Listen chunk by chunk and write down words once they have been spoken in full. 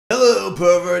Hello,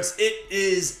 perverts. It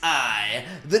is I,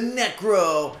 the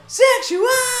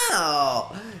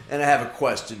Necrosexual. And I have a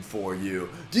question for you.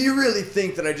 Do you really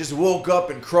think that I just woke up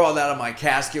and crawled out of my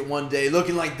casket one day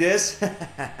looking like this?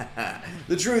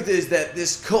 The truth is that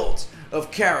this cult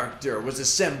of character was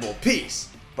assembled piece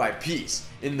by piece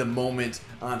in the moment,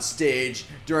 on stage,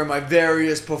 during my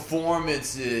various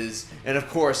performances, and of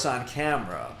course on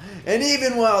camera. And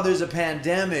even while there's a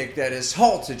pandemic that has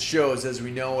halted shows as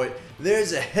we know it,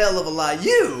 there's a hell of a lot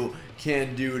you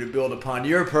can do to build upon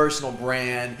your personal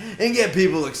brand and get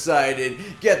people excited,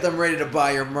 get them ready to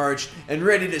buy your merch, and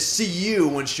ready to see you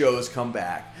when shows come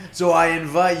back. So I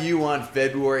invite you on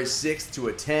February 6th to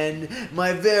attend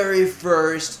my very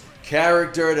first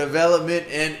character development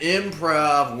and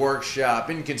improv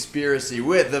workshop in conspiracy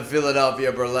with the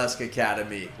Philadelphia Burlesque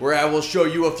Academy, where I will show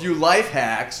you a few life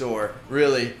hacks, or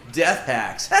really death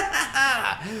hacks,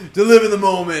 to live in the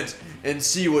moment and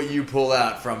see what you pull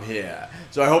out from here.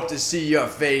 So I hope to see your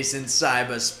face in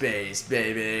cyberspace,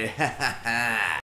 baby.